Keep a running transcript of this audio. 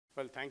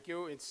Well, thank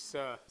you. It's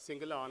a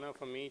singular honor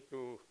for me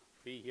to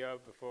be here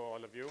before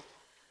all of you.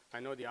 I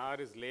know the hour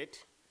is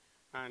late,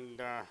 and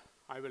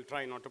I will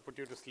try not to put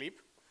you to sleep.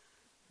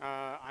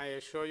 I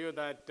assure you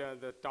that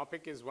the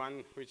topic is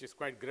one which is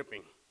quite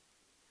gripping.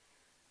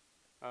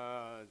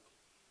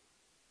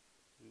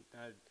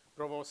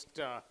 Provost,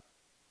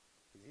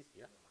 is this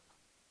here?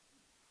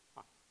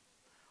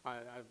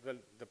 Well,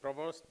 the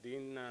Provost,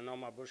 Dean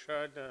Norma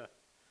Burchard,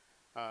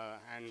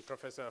 and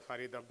Professor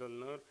Farid Abdul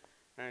Nur,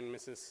 and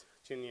Mrs.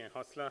 Chinye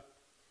Hostler.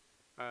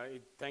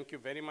 Thank you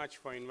very much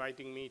for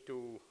inviting me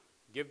to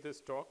give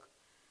this talk.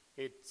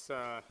 It's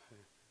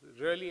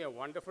really a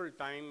wonderful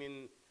time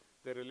in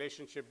the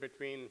relationship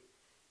between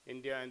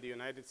India and the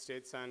United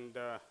States, and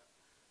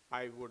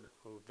I would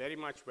very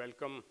much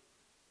welcome,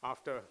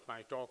 after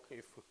my talk,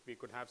 if we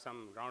could have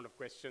some round of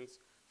questions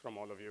from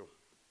all of you.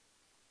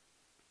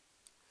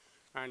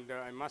 And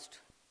I must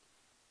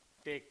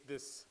take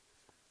this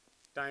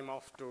time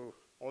off to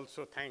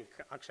also thank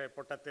Akshay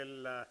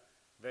Pottatil, a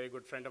very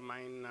good friend of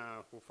mine,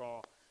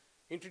 for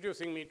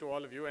introducing me to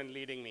all of you and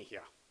leading me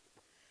here.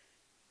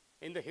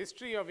 In the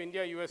history of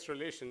India-U.S.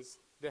 relations,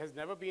 there has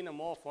never been a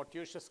more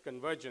fortuitous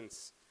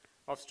convergence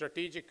of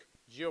strategic,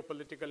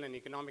 geopolitical, and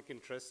economic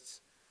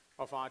interests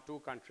of our two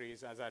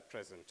countries as at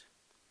present.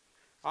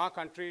 Our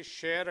countries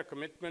share a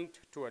commitment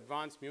to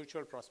advance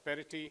mutual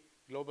prosperity,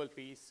 global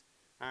peace,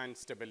 and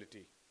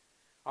stability.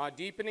 Our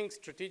deepening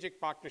strategic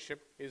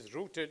partnership is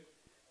rooted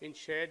in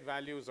shared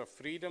values of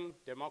freedom,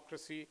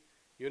 democracy,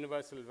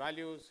 universal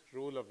values,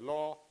 rule of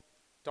law,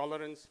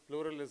 tolerance,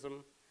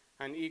 pluralism,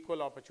 and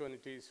equal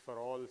opportunities for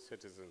all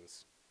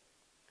citizens.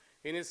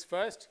 In his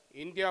first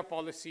India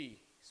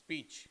policy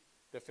speech,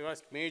 the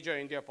first major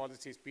India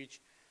policy speech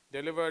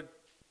delivered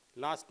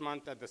last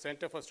month at the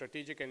Center for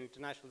Strategic and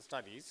International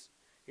Studies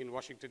in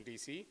Washington,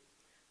 D.C.,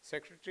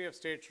 Secretary of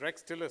State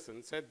Rex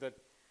Tillerson said that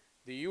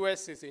the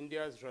U.S. is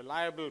India's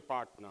reliable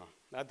partner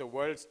at the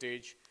world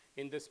stage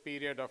in this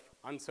period of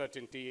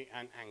uncertainty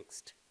and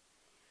angst.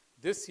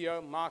 This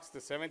year marks the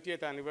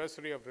 70th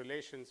anniversary of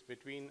relations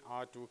between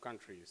our two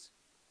countries.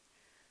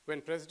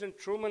 When President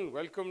Truman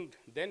welcomed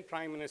then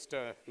Prime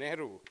Minister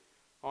Nehru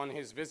on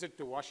his visit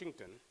to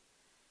Washington,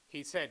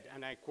 he said,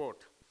 and I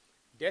quote,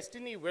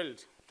 "Destiny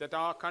willed that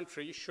our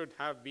country should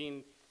have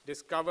been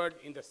discovered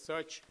in the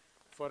search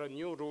for a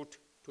new route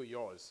to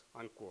yours,"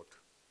 unquote.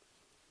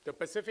 The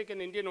Pacific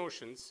and Indian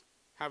Oceans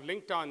have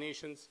linked our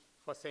nations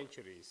for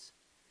centuries.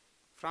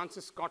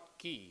 Francis Scott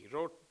Key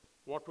wrote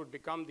what would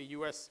become the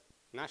U.S.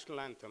 national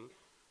anthem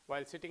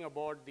while sitting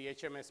aboard the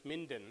HMS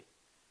Minden,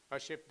 a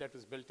ship that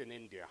was built in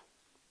India.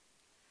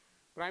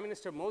 Prime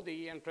Minister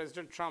Modi and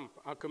President Trump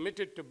are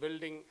committed to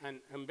building an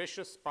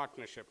ambitious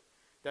partnership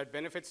that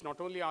benefits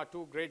not only our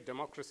two great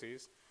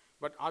democracies,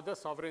 but other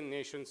sovereign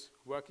nations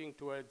working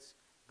towards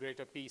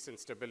greater peace and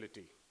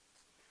stability.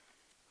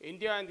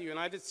 India and the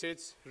United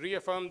States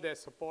reaffirmed their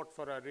support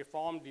for a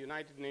reformed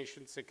United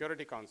Nations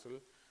Security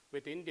Council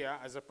with India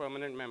as a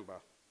permanent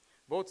member.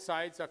 Both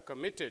sides are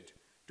committed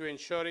to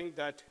ensuring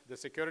that the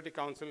Security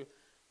Council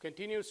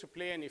continues to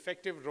play an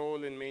effective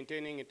role in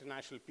maintaining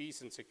international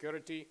peace and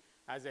security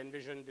as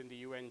envisioned in the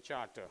UN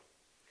Charter.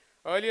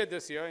 Earlier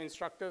this year,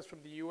 instructors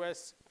from the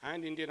US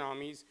and Indian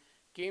armies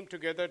came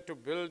together to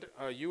build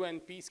a UN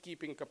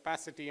peacekeeping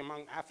capacity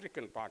among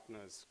African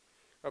partners,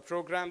 a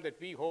program that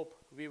we hope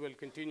we will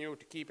continue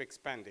to keep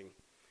expanding.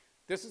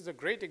 This is a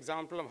great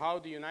example of how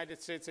the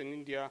United States and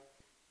India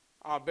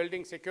are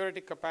building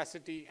security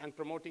capacity and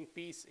promoting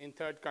peace in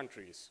third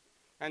countries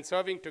and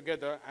serving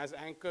together as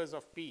anchors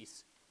of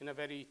peace in a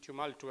very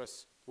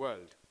tumultuous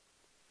world.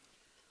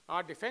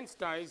 Our defense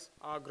ties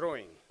are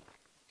growing.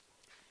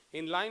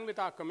 In line with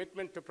our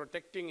commitment to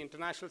protecting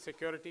international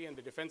security and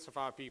the defense of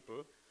our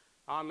people,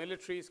 our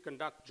militaries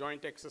conduct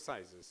joint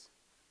exercises.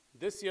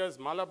 This year's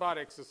Malabar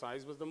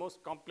exercise was the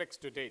most complex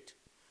to date.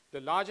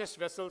 The largest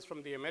vessels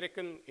from the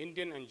American,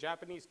 Indian, and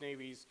Japanese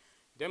navies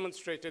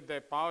demonstrated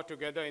their power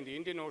together in the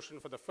Indian Ocean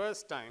for the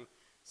first time,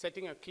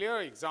 setting a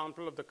clear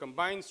example of the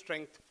combined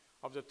strength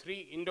of the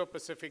three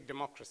Indo-Pacific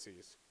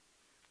democracies.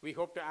 We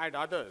hope to add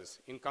others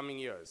in coming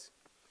years.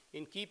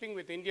 In keeping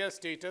with India's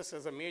status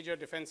as a major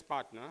defense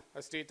partner,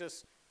 a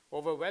status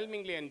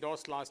overwhelmingly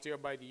endorsed last year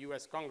by the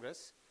US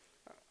Congress,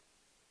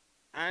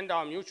 and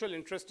our mutual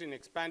interest in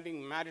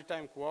expanding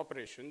maritime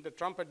cooperation, the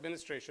Trump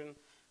administration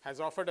has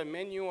offered a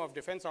menu of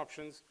defense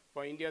options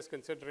for India's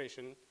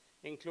consideration,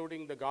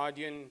 including the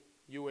Guardian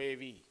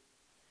UAV.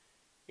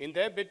 In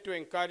their bid to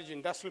encourage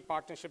industrial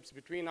partnerships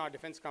between our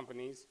defense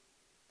companies,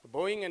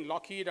 Boeing and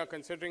Lockheed are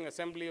considering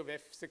assembly of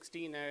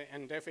F-16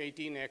 and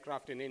F-18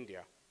 aircraft in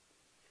India.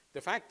 The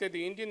fact that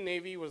the Indian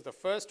Navy was the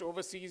first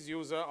overseas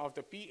user of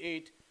the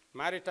P-8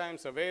 maritime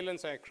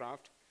surveillance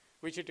aircraft,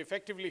 which it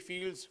effectively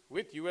fields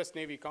with US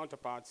Navy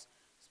counterparts,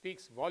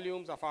 speaks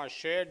volumes of our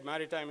shared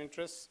maritime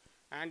interests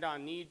and our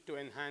need to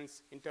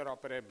enhance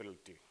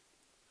interoperability.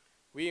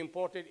 We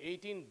imported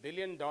 $18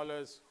 billion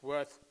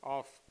worth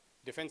of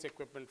defense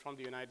equipment from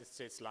the United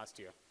States last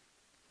year.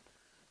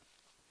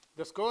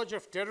 The scourge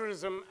of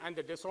terrorism and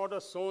the disorder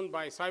sown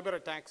by cyber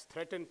attacks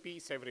threaten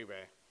peace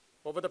everywhere.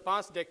 Over the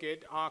past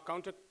decade, our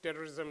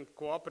counterterrorism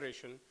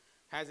cooperation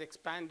has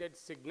expanded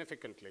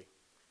significantly.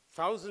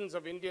 Thousands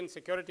of Indian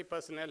security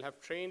personnel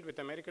have trained with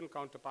American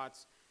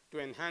counterparts to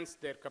enhance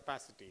their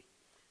capacity.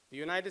 The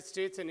United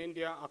States and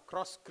India are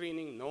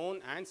cross-screening known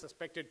and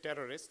suspected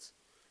terrorists,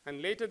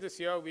 and later this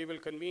year we will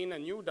convene a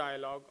new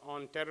dialogue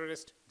on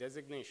terrorist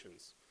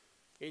designations.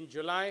 In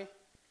July,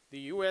 the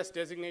U.S.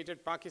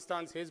 designated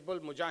Pakistan's Hizbul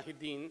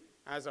Mujahideen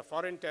as a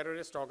foreign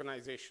terrorist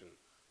organization,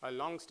 a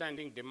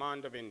long-standing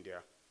demand of India.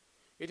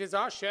 It is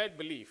our shared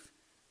belief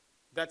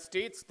that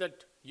states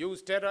that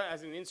use terror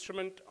as an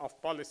instrument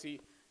of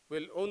policy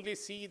will only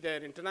see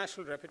their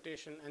international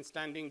reputation and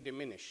standing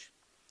diminish.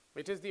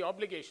 It is the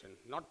obligation,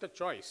 not the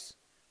choice,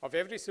 of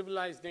every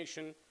civilized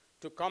nation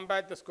to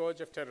combat the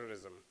scourge of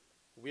terrorism.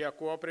 We are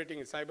cooperating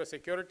in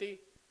cybersecurity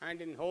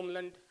and in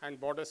homeland and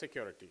border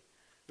security.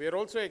 We are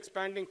also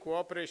expanding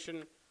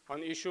cooperation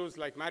on issues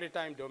like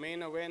maritime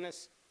domain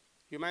awareness,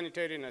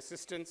 humanitarian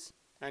assistance,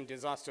 and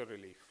disaster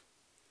relief.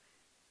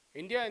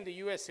 India and the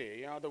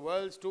USA are the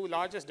world's two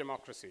largest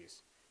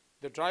democracies.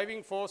 The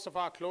driving force of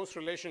our close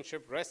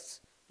relationship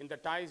rests in the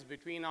ties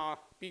between our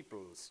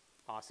peoples,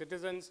 our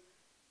citizens,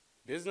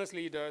 business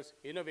leaders,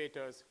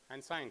 innovators,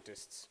 and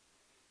scientists.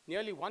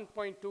 Nearly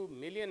 1.2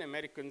 million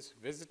Americans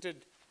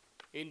visited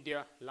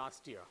India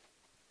last year.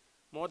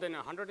 More than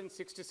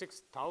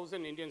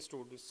 166,000 Indian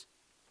students,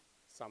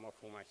 some of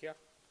whom are here,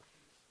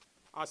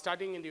 are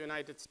studying in the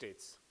United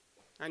States.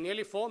 And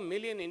nearly 4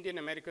 million Indian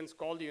Americans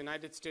call the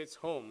United States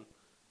home,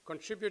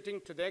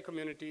 contributing to their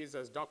communities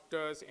as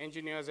doctors,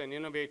 engineers, and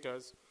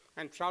innovators,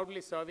 and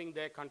proudly serving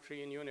their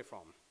country in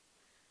uniform.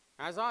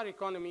 As our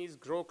economies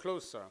grow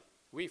closer,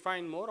 we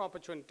find more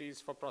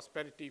opportunities for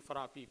prosperity for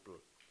our people.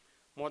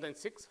 More than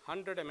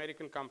 600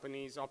 American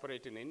companies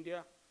operate in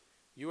India.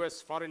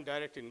 U.S. foreign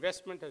direct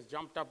investment has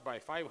jumped up by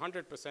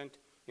 500%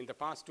 in the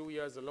past 2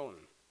 years alone.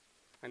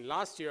 And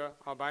last year,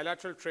 our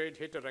bilateral trade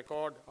hit a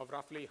record of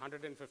roughly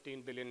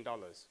 $115 billion.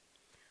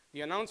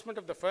 The announcement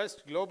of the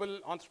first Global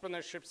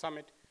Entrepreneurship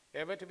Summit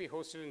ever to be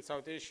hosted in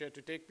South Asia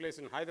to take place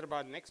in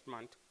Hyderabad next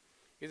month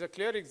is a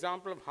clear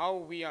example of how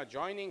we are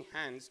joining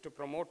hands to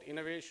promote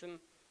innovation,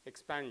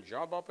 expand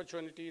job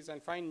opportunities,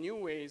 and find new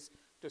ways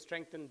to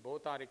strengthen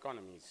both our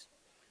economies.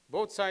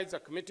 Both sides are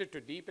committed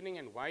to deepening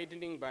and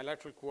widening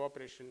bilateral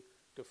cooperation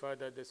to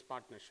further this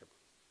partnership.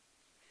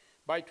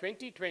 By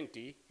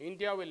 2020,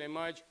 India will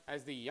emerge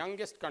as the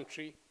youngest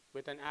country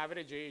with an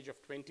average age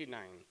of 29.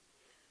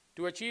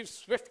 To achieve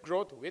swift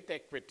growth with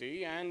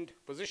equity and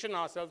position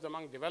ourselves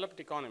among developed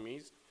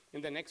economies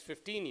in the next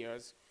 15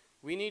 years,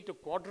 we need to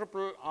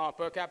quadruple our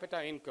per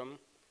capita income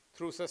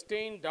through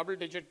sustained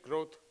double-digit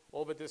growth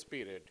over this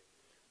period.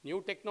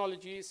 New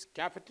technologies,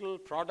 capital,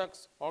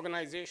 products,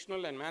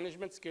 organizational, and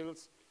management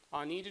skills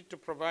are needed to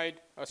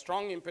provide a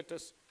strong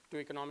impetus to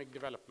economic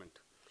development.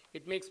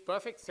 It makes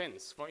perfect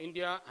sense for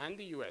India and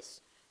the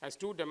US, as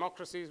two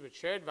democracies with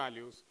shared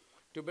values,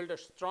 to build a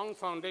strong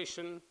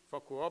foundation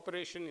for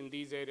cooperation in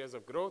these areas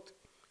of growth,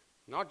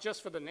 not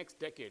just for the next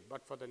decade,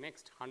 but for the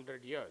next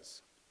 100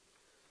 years.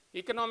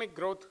 Economic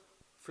growth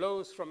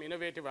flows from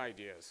innovative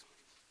ideas.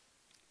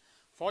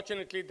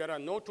 Fortunately, there are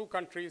no two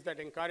countries that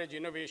encourage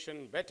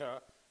innovation better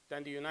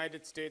than the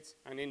United States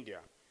and India.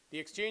 The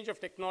exchange of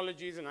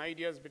technologies and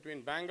ideas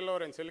between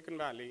Bangalore and Silicon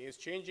Valley is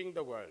changing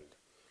the world.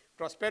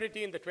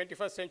 Prosperity in the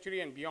 21st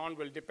century and beyond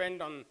will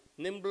depend on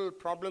nimble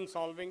problem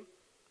solving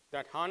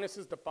that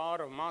harnesses the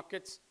power of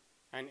markets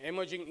and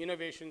emerging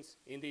innovations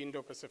in the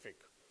Indo-Pacific.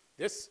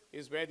 This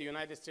is where the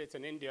United States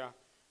and India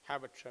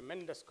have a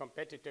tremendous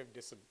competitive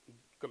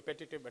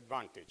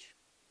advantage.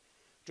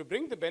 To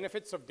bring the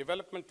benefits of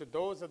development to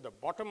those at the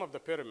bottom of the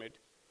pyramid,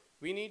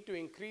 we need to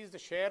increase the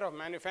share of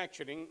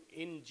manufacturing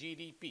in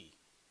GDP.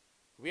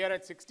 We are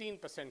at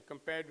 16%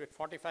 compared with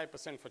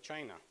 45% for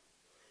China.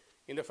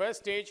 In the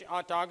first stage,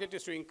 our target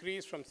is to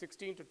increase from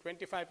 16 to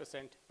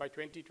 25% by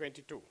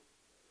 2022.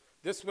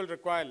 This will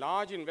require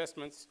large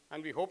investments,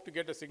 and we hope to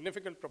get a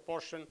significant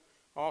proportion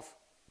of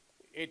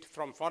it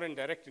from foreign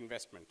direct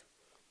investment.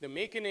 The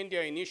Make in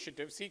India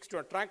initiative seeks to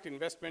attract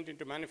investment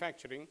into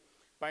manufacturing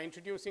by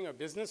introducing a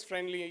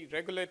business-friendly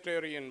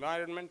regulatory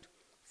environment,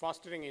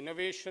 fostering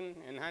innovation,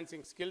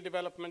 enhancing skill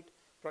development,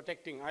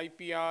 protecting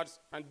IPRs,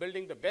 and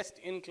building the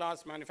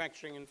best-in-class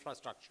manufacturing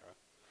infrastructure.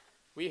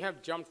 We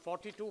have jumped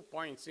 42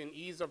 points in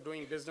ease of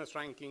doing business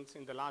rankings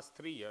in the last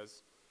 3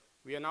 years.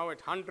 We are now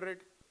at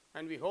 100,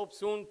 and we hope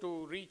soon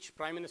to reach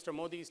Prime Minister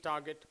Modi's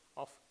target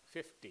of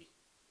 50.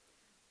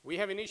 We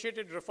have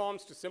initiated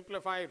reforms to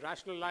simplify,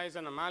 rationalize,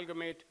 and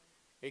amalgamate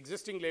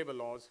existing labor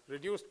laws,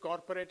 reduced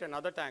corporate and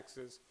other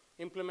taxes,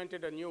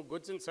 implemented a new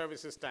goods and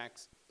services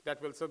tax that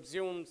will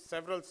subsume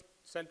several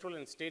central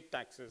and state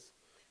taxes,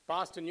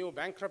 passed a new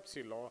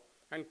bankruptcy law,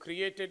 and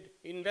created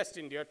Invest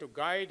India to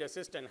guide,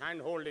 assist, and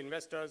handhold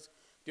investors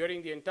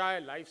during the entire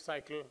life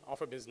cycle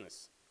of a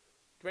business.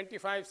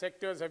 25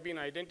 sectors have been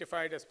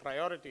identified as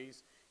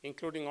priorities,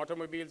 including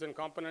automobiles and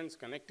components,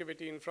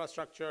 connectivity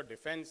infrastructure,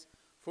 defense,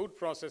 food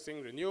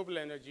processing, renewable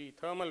energy,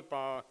 thermal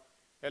power,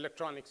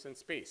 electronics, and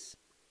space.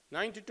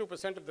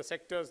 92% of the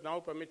sectors now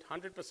permit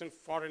 100%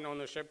 foreign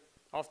ownership,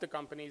 of the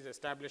companies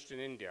established in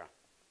India.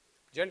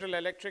 General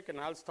Electric and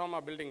Alstom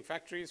are building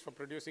factories for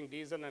producing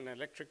diesel and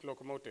electric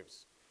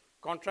locomotives.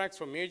 Contracts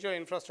for major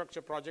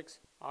infrastructure projects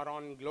are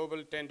on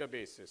global tender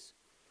basis.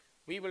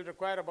 We will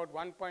require about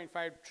 $1.5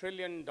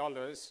 trillion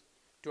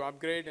to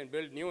upgrade and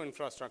build new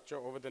infrastructure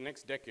over the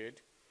next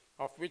decade,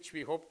 of which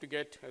we hope to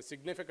get a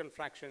significant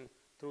fraction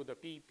through the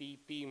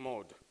PPP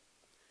mode.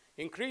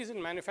 Increase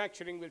in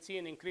manufacturing will see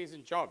an increase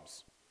in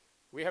jobs.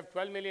 We have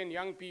 12 million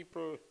young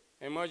people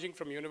emerging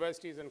from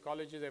universities and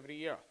colleges every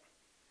year.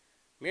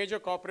 Major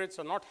corporates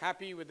are not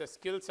happy with the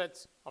skill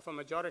sets of a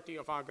majority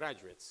of our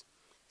graduates.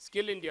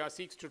 Skill India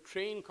seeks to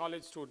train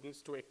college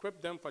students to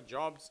equip them for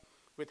jobs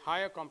with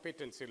higher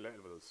competency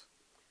levels.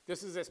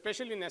 This is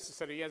especially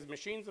necessary as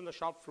machines on the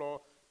shop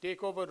floor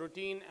take over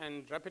routine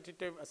and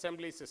repetitive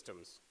assembly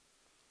systems.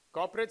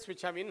 Corporates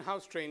which have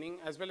in-house training,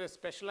 as well as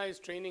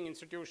specialized training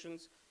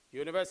institutions,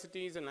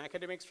 universities, and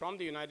academics from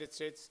the United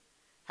States,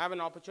 have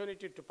an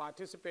opportunity to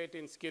participate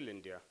in Skill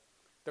India.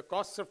 The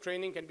costs of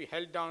training can be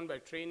held down by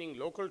training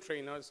local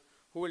trainers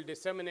who will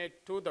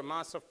disseminate to the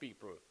mass of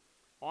people.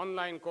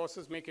 Online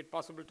courses make it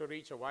possible to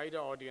reach a wider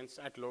audience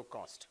at low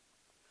cost.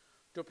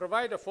 To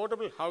provide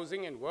affordable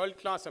housing and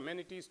world-class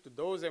amenities to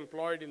those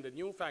employed in the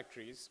new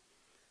factories,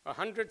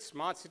 100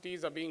 smart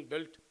cities are being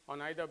built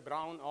on either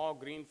brown or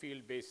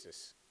greenfield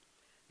basis.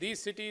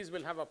 These cities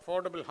will have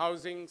affordable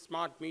housing,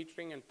 smart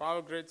metering and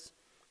power grids,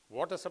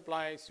 water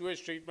supply,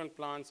 sewage treatment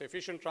plants,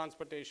 efficient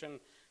transportation,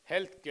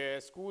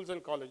 healthcare, schools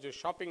and colleges,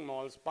 shopping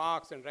malls,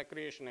 parks, and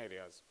recreation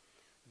areas.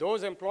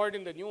 Those employed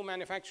in the new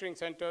manufacturing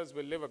centers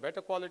will live a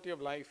better quality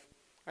of life,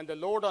 and the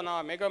load on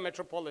our mega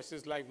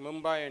metropolises like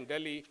Mumbai and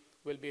Delhi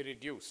will be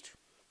reduced.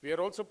 We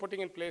are also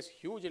putting in place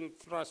huge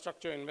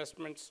infrastructure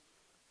investments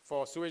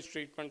for sewage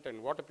treatment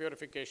and water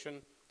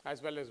purification,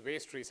 as well as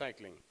waste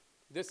recycling.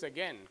 This,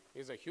 again,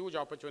 is a huge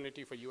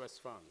opportunity for US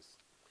firms.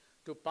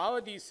 To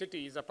power these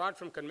cities, apart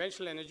from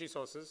conventional energy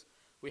sources,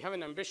 we have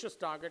an ambitious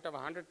target of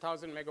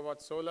 100,000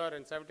 megawatts solar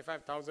and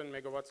 75,000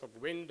 megawatts of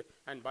wind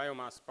and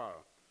biomass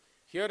power.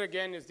 Here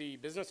again is the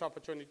business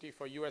opportunity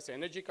for US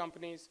energy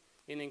companies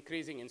in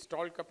increasing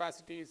installed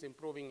capacities,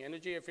 improving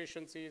energy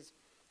efficiencies,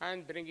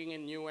 and bringing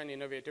in new and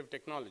innovative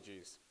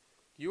technologies.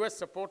 US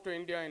support to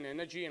India in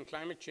energy and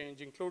climate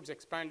change includes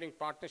expanding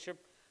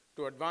partnership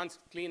to advance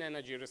clean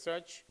energy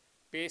research,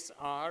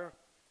 PACE-R,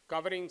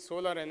 covering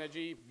solar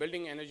energy,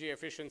 building energy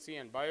efficiency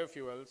and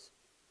biofuels,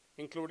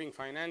 including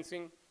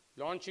financing,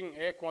 launching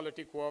air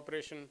quality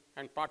cooperation,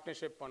 and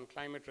partnership on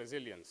climate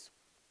resilience.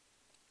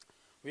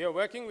 We are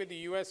working with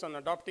the US on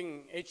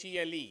adopting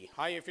HELE,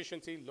 high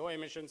efficiency, low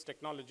emissions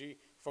technology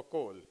for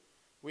coal.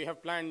 We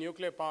have planned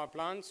nuclear power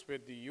plants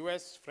with the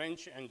US,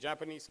 French, and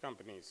Japanese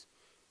companies.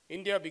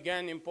 India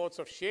began imports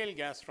of shale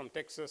gas from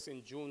Texas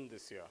in June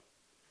this year.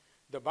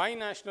 The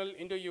binational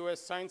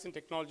India-U.S. Science and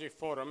Technology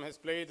Forum has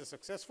played a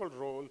successful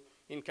role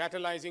in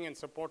catalyzing and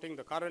supporting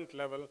the current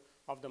level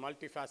of the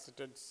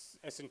multifaceted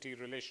S&T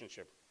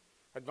relationship,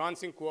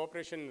 advancing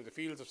cooperation in the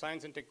fields of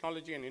science and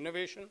technology and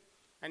innovation,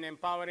 and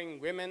empowering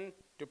women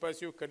to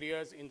pursue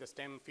careers in the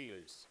STEM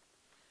fields.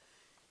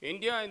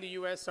 India and the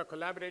US are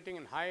collaborating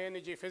in high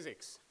energy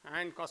physics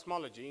and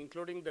cosmology,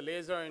 including the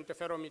Laser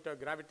Interferometer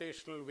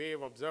Gravitational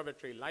Wave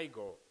Observatory,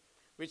 LIGO,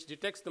 which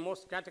detects the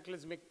most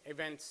cataclysmic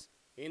events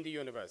in the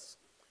universe.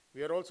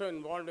 We are also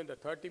involved in the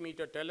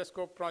 30-meter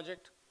telescope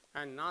project,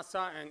 and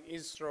NASA and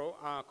ISRO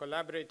are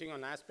collaborating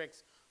on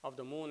aspects of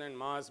the Moon and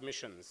Mars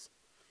missions.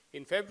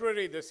 In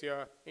February this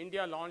year,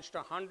 India launched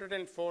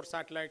 104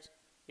 satellites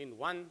in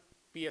one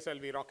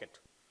PSLV rocket.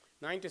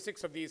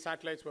 96 of these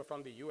satellites were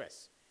from the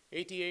US.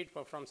 88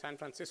 were from San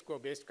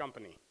Francisco-based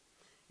company.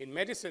 In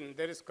medicine,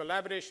 there is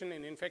collaboration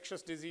in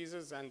infectious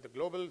diseases and the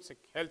global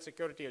health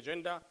security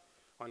agenda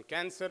on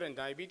cancer and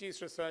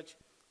diabetes research,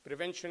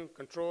 prevention,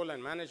 control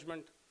and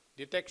management,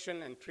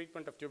 detection and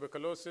treatment of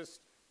tuberculosis,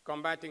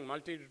 combating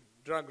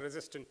multi-drug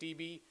resistant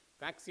TB,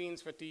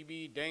 vaccines for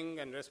TB, dengue,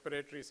 and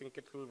respiratory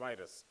syncytial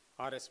virus,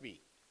 RSV.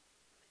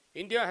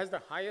 India has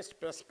the highest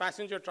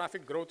passenger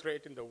traffic growth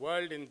rate in the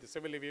world in the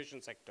civil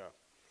aviation sector.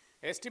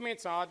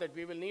 Estimates are that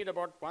we will need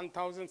about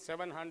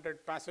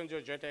 1,700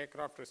 passenger jet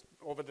aircraft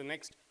over the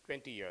next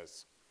 20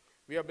 years.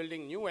 We are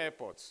building new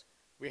airports.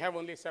 We have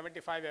only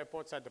 75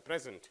 airports at the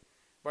present,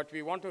 but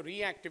we want to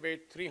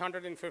reactivate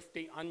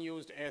 350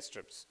 unused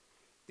airstrips.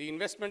 The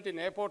investment in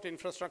airport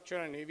infrastructure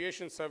and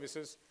aviation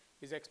services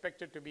is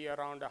expected to be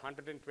around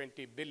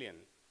 120 billion.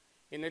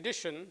 In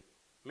addition,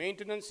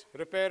 maintenance,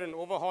 repair, and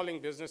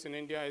overhauling business in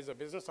India is a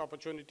business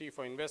opportunity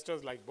for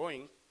investors like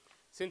Boeing,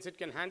 since it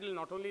can handle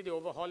not only the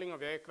overhauling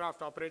of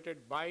aircraft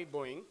operated by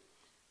Boeing,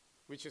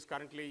 which is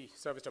currently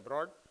serviced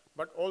abroad,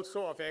 but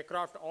also of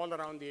aircraft all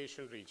around the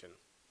Asian region.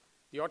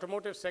 The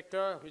automotive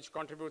sector, which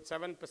contributes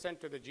 7%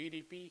 to the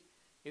GDP,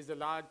 is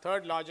the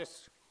third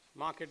largest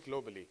market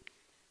globally.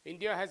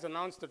 India has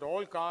announced that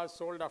all cars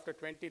sold after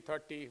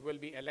 2030 will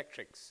be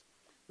electrics.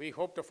 We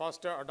hope to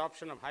foster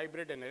adoption of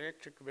hybrid and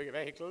electric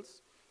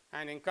vehicles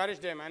and encourage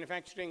their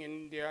manufacturing in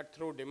India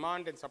through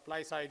demand and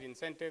supply side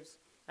incentives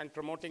and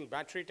promoting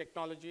battery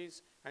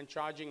technologies and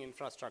charging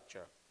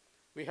infrastructure.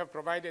 we have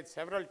provided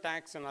several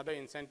tax and other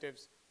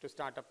incentives to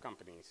startup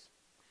companies.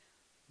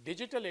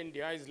 Digital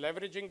India is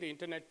leveraging the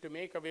internet to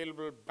make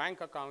available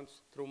bank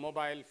accounts through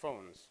mobile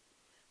phones.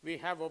 We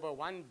have over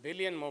 1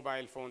 billion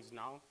mobile phones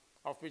now,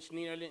 of which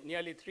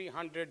nearly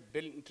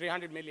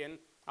 300 million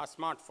are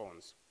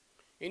smartphones.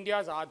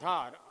 India's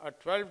Aadhaar, a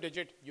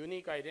 12-digit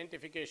unique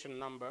identification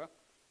number,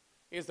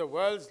 is the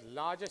world's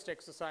largest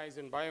exercise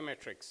in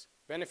biometrics,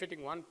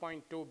 benefiting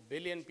 1.2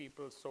 billion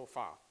people so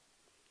far.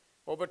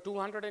 Over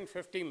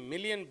 250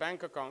 million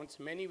bank accounts,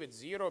 many with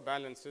zero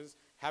balances,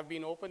 have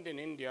been opened in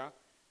India,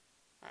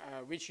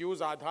 which use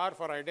Aadhaar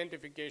for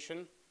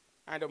identification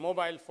and a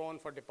mobile phone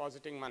for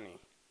depositing money.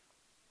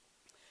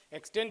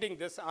 Extending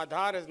this,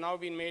 Aadhaar has now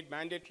been made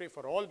mandatory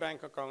for all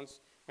bank accounts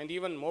and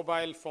even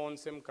mobile phone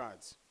SIM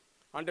cards.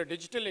 Under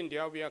Digital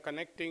India, we are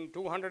connecting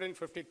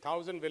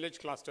 250,000 village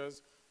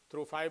clusters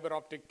through fiber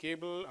optic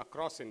cable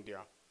across India.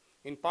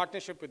 In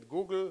partnership with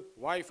Google,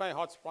 Wi-Fi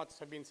hotspots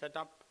have been set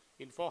up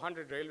in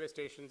 400 railway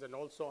stations and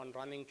also on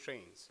running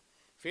trains.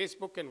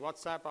 Facebook and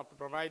WhatsApp are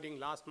providing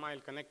last-mile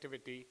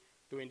connectivity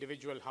to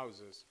individual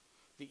houses.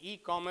 The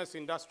e-commerce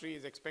industry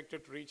is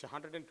expected to reach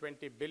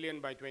 120 billion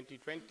by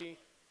 2020,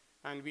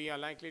 and we are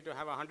likely to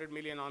have 100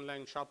 million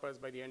online shoppers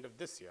by the end of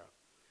this year.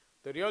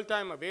 The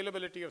real-time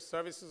availability of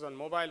services on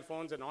mobile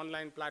phones and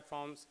online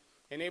platforms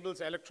enables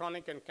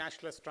electronic and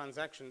cashless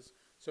transactions,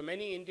 so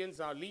many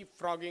Indians are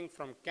leapfrogging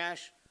from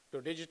cash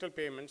to digital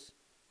payments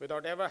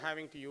without ever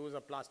having to use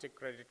a plastic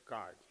credit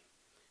card.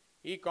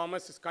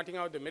 E-commerce is cutting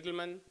out the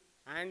middlemen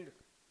and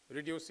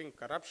reducing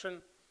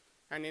corruption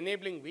and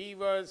enabling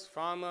weavers,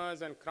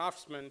 farmers, and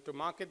craftsmen to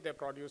market their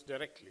produce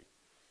directly.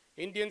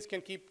 Indians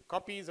can keep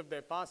copies of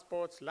their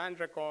passports, land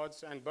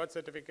records, and birth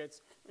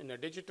certificates in a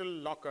digital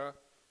locker,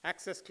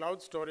 access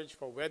cloud storage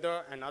for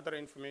weather and other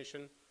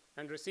information,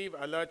 and receive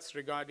alerts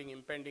regarding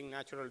impending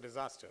natural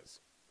disasters.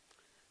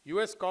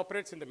 US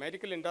corporates in the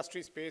medical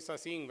industry space are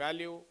seeing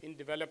value in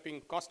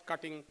developing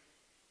cost-cutting,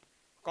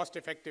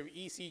 cost-effective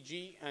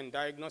ECG and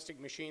diagnostic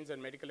machines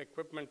and medical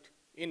equipment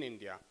in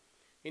India.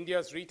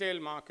 India's retail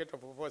market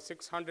of over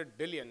 600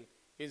 billion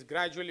is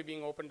gradually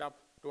being opened up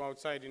to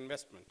outside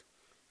investment.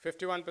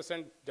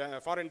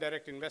 51% foreign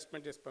direct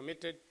investment is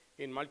permitted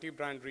in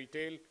multi-brand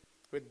retail,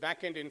 with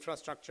back-end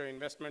infrastructure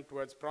investment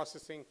towards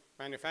processing,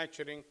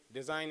 manufacturing,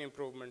 design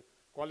improvement,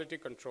 quality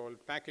control,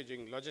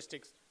 packaging,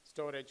 logistics,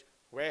 storage,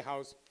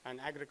 warehouse, and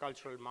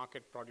agricultural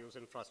market produce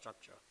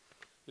infrastructure.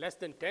 Less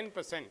than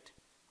 10%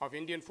 of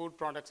Indian food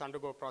products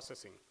undergo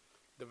processing.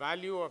 The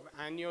value of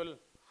annual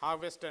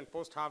harvest and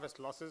post-harvest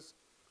losses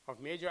of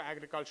major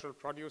agricultural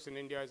produce in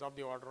India is of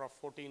the order of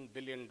 $14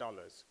 billion,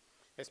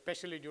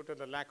 especially due to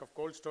the lack of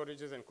cold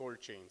storages and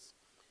cold chains.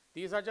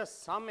 These are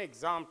just some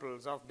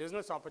examples of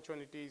business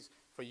opportunities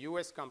for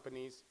US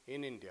companies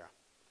in India.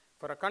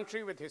 For a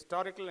country with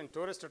historical and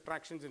tourist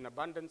attractions in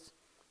abundance,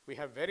 we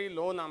have very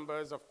low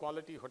numbers of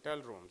quality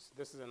hotel rooms.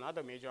 This is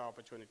another major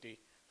opportunity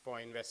for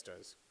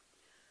investors.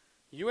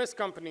 US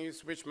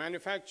companies which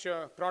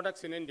manufacture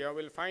products in India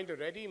will find a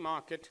ready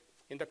market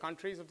in the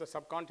countries of the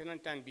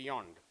subcontinent and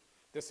beyond.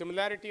 The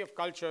similarity of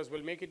cultures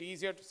will make it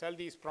easier to sell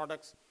these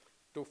products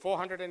to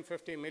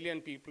 450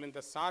 million people in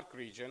the SAARC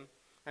region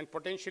and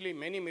potentially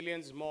many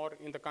millions more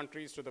in the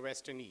countries to the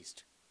west and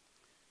east.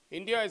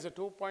 India is a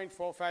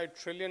 $2.45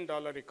 trillion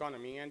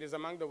economy and is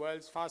among the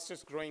world's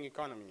fastest growing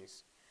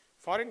economies.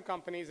 Foreign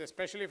companies,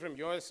 especially from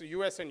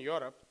US and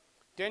Europe,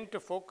 tend to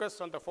focus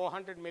on the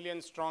 400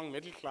 million strong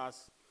middle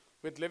class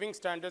with living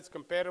standards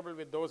comparable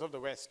with those of the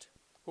West,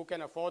 who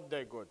can afford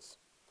their goods.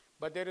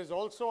 But there is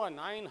also a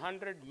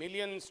 900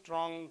 million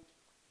strong,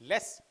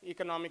 less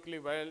economically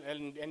well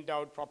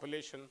endowed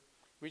population,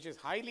 which is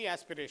highly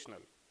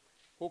aspirational,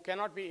 who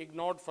cannot be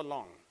ignored for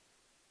long.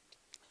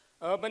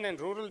 Urban and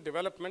rural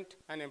development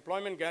and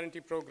employment guarantee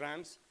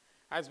programs,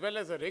 as well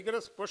as a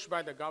rigorous push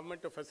by the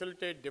government to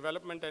facilitate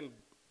development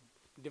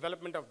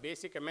of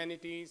basic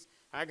amenities,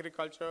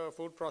 agriculture,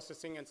 food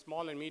processing, and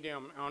small and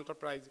medium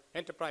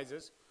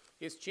enterprises,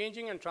 is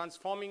changing and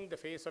transforming the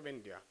face of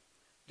India.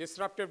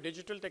 Disruptive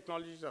digital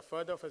technologies are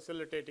further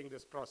facilitating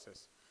this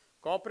process.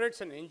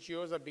 Corporates and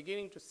NGOs are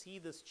beginning to see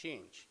this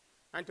change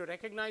and to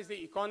recognize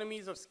the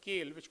economies of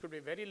scale, which could be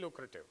very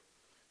lucrative.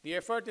 The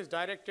effort is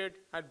directed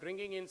at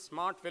bringing in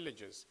smart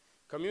villages,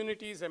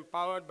 communities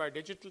empowered by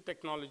digital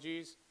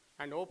technologies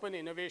and open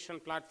innovation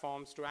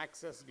platforms to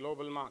access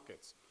global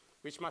markets,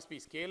 which must be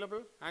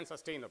scalable and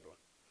sustainable.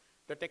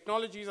 The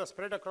technologies are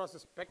spread across a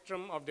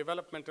spectrum of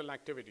developmental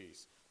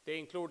activities. They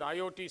include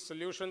IoT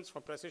solutions for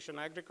precision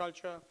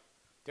agriculture,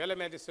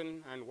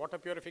 telemedicine and water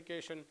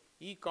purification,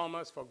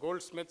 e-commerce for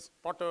goldsmiths,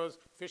 potters,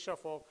 fisher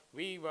folk,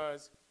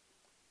 weavers,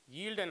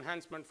 yield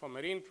enhancement for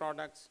marine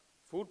products,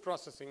 food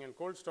processing and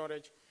cold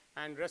storage,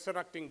 and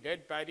resurrecting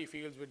dead paddy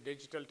fields with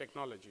digital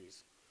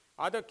technologies.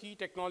 Other key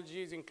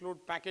technologies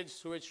include packaged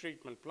sewage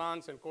treatment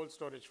plants and cold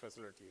storage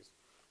facilities.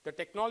 The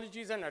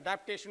technologies and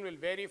adaptation will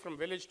vary from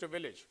village to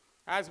village,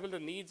 as will the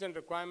needs and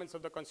requirements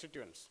of the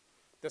constituents.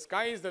 The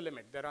sky is the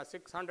limit. There are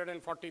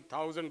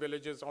 640,000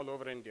 villages all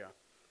over India.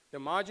 The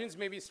margins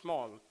may be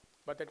small,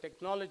 but the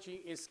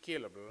technology is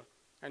scalable,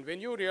 And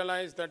when you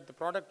realize that the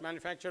product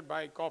manufactured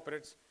by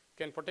corporates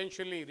can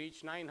potentially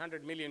reach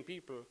 900 million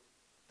people,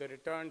 the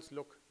returns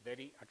look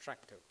very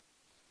attractive.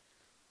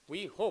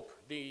 We hope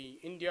the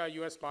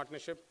India-US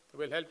partnership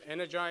will help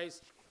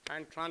energize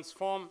and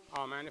transform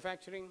our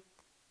manufacturing,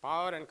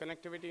 power and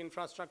connectivity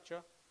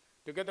infrastructure,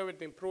 together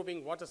with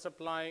improving water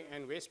supply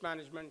and waste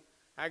management,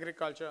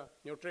 agriculture,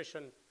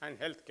 nutrition, and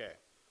healthcare.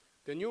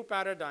 The new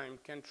paradigm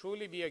can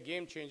truly be a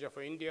game changer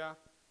for India,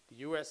 the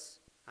US,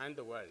 and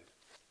the world.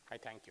 I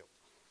thank you.